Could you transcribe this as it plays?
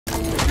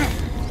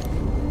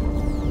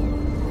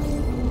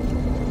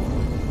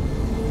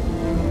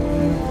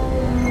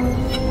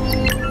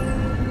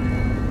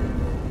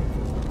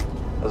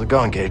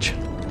going, Gage?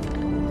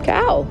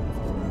 Cal,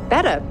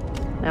 better,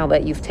 now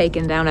that you've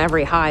taken down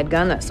every hired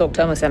gun that Sork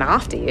Thomas sent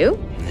after you.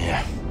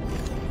 Yeah.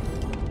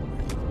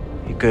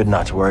 Be good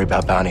not to worry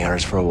about bounty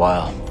hunters for a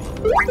while.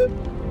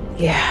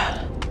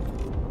 Yeah,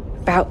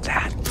 about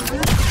that.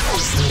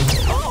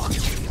 Oh,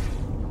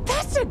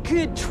 that's a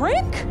good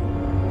trick.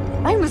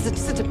 I was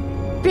just a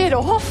bit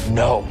off.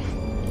 No,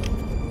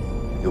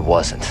 it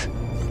wasn't.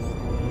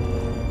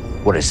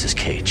 What is this,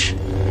 Cage?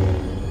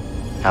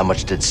 How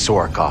much did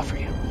Sork offer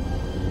you?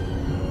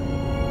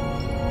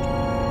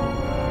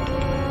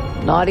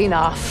 Not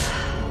enough.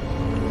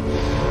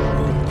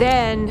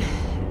 Then,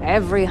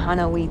 every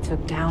hunter we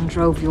took down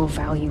drove your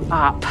value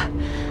up.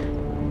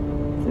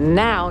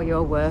 Now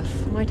you're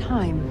worth my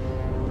time.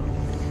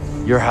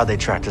 You're how they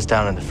tracked us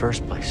down in the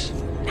first place.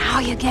 Now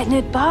you're getting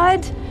it,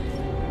 bud.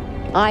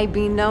 I've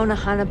been known to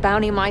hunt a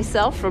bounty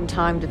myself from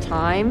time to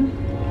time.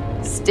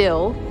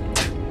 Still,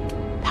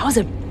 that was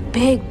a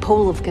big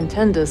pool of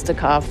contenders to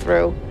carve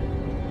through.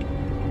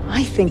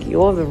 I think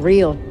you're the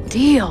real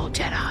deal,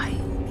 Jedi.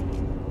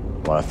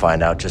 Want to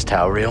find out just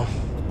how real?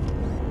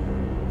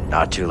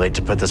 Not too late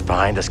to put this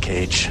behind us,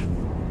 Cage.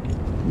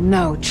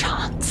 No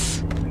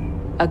chance.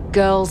 A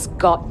girl's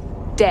got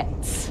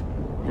debts.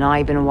 And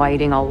I've been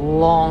waiting a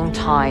long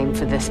time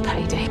for this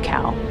payday,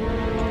 Cal.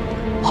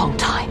 Long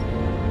time.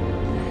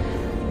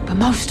 But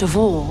most of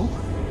all,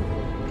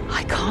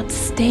 I can't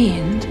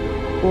stand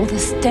all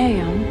this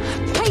damn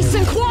peace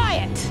and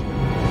quiet!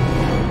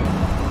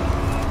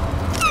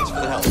 Thanks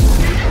for the help.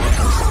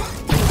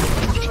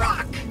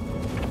 Rock!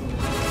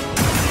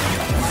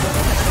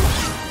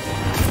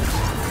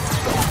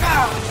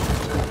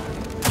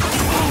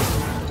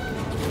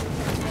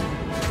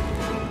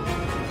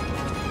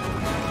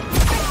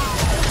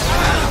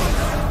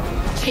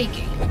 Take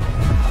it.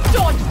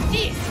 Dodge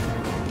this!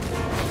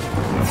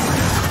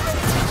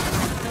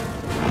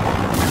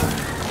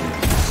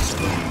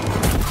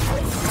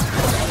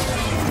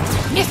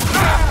 Miss!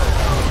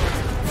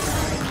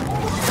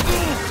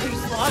 Too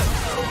slow.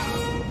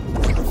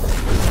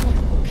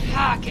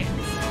 Carcass.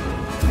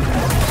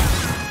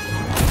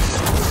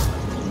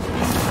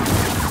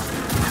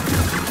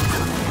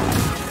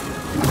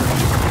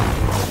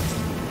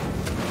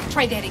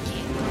 Try that again.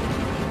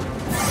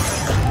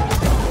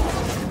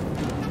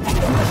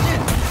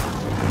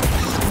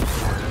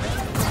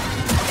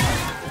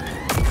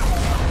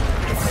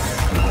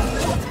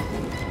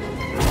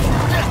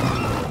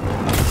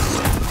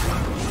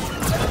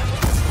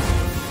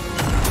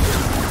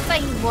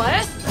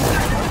 Worse?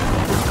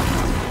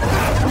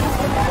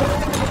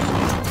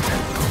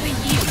 For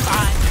you,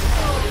 bud.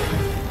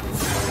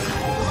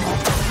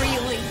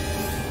 Really?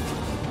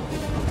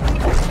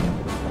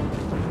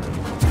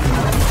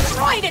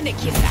 Right in the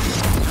kisser.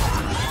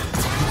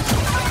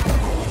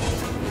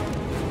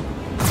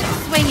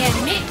 Swing and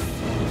miss.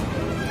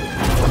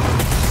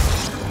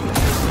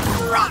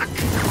 Rock.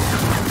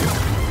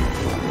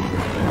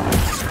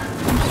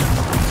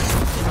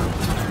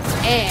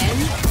 And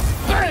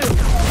boom.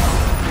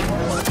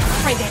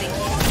 Try that again.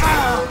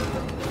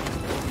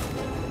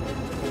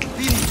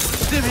 Beanie,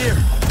 stim here.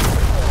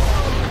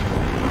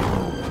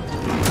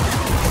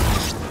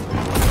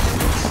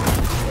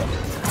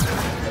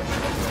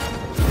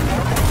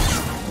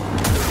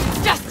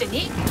 Just a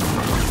nick.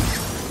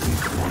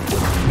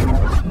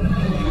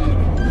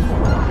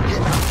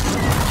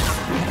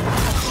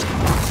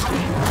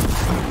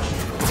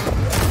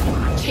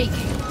 Take it.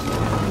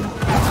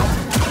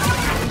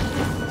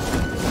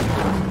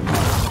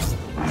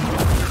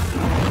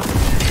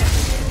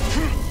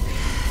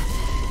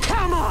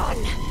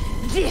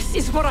 This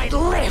is what I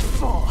live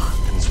for!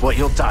 It's what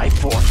you'll die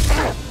for.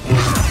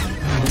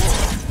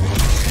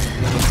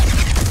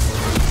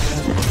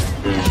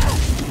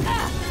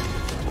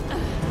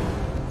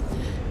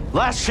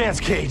 Last chance,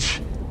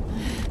 Cage.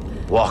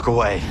 Walk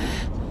away.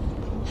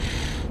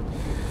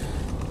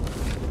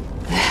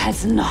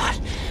 That's not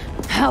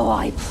how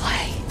I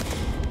play.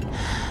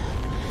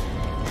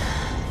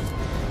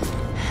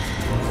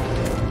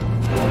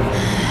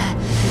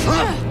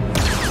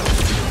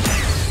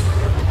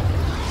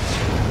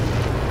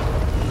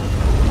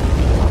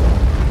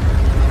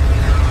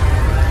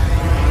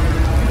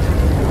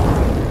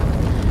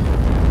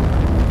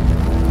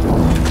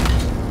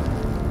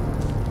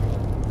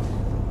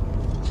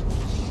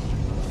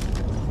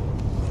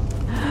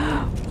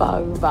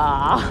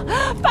 Boba!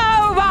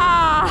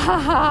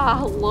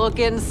 Boba!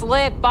 Looking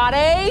slick,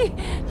 buddy.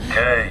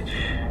 Cage,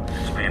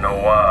 it's been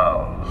a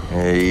while.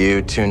 Hey,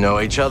 you two know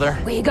each other?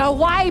 We go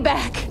way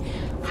back.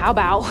 How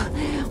about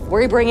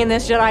we bringing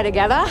this Jedi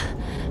together?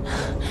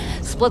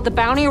 Split the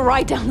bounty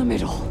right down the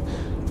middle.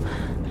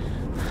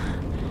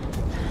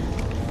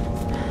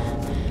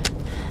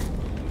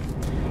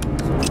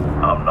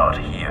 I'm not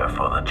here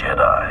for the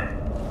Jedi.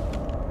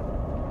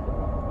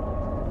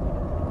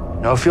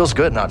 No, it feels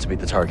good not to be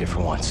the target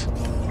for once.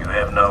 You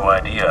have no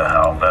idea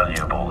how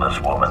valuable this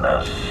woman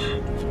is.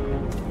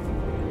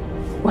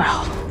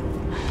 Well,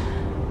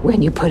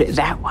 when you put it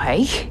that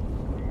way...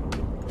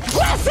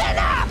 Listen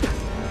up!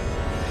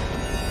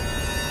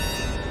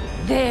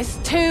 There's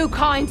two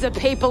kinds of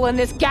people in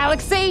this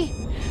galaxy.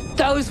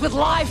 Those with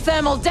live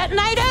thermal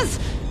detonators,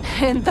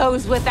 and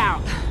those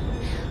without.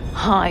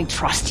 I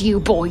trust you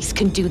boys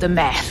can do the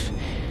math.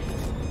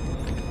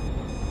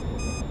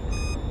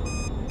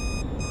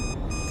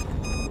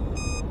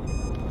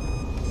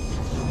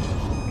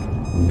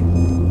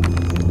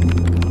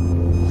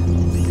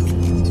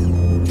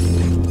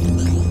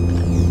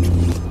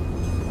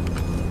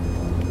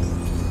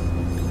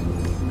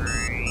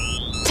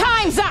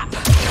 Time's up!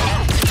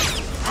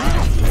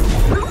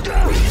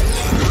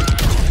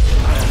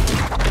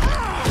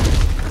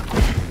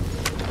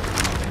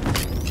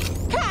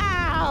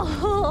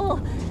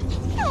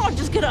 I'm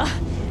just gonna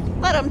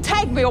let him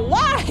take me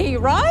away,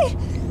 right?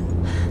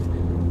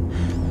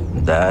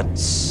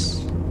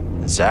 That's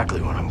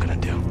exactly what I'm gonna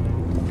do.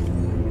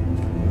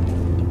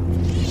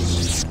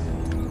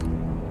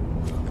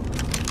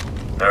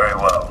 Very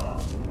well.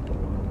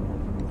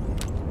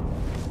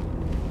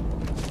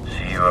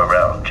 See you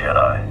around,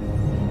 Jedi.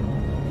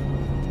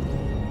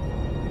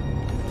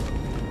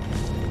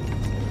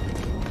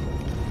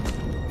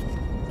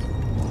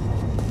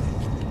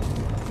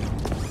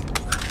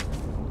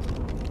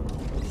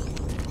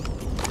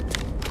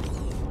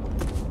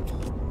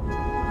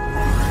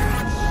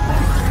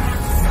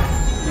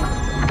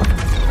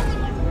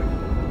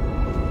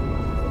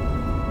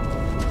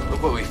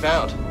 Look what we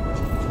found.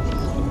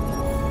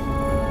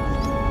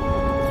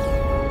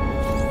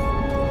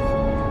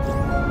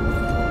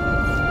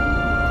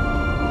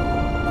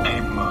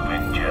 Keep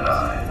moving,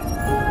 Jedi.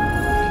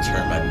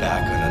 Turn my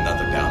back on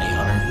another bounty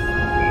hunter.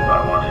 If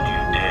I wanted you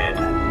dead,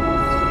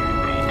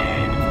 you'd be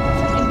dead.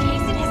 In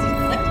case it hasn't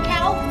clicked,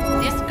 Cal,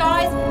 this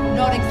guy's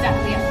not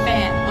exactly a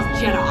fan of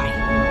Jedi.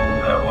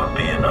 That would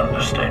be an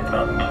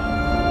understatement.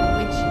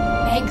 Which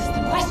begs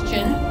the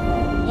question,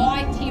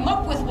 why team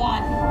up with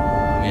one?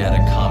 We had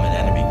a common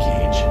enemy,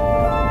 Cage.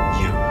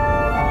 You.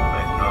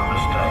 Make no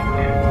mistake,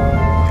 we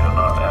are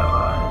not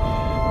allies.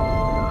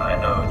 I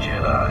know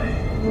Jedi.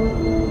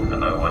 I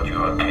know what you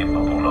are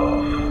capable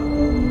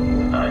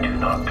of. I do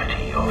not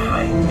pity your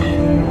fate.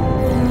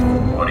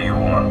 What do you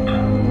want?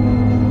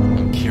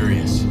 I'm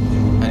curious.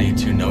 How do you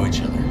two know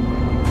each other?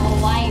 The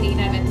lady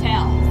never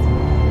tells.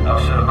 Our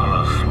circle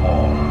is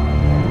small.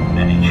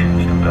 Many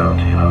choose the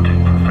bounty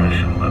hunting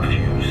profession, but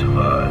few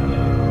survive.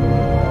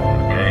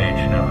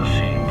 Cage never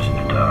seems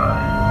to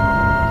die.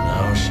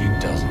 No, she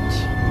doesn't.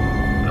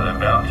 The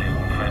bounty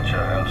will fetch a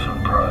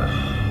handsome price.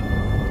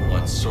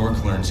 Once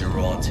Sork learns your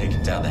role in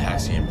taking down the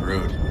Haxian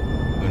brood,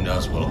 who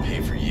knows what'll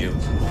pay for you?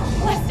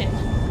 Listen,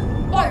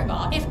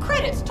 Boba, if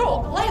credits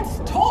talk, let's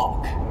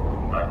talk.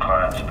 My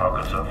client's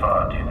pockets are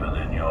far deeper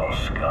than your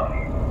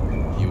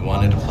scum. You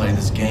wanted to play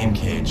this game,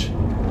 Cage.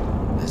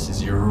 This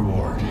is your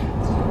reward.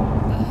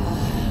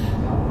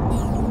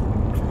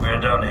 We're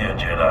done here,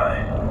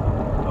 Jedi.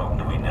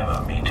 Hope we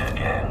never meet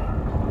again.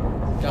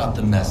 Got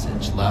the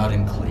message loud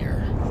and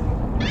clear.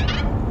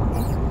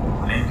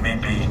 Leave me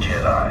be,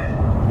 Jedi.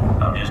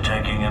 I'm just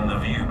taking in the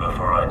view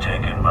before I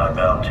take in my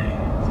bounty.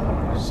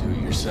 Suit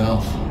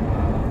yourself.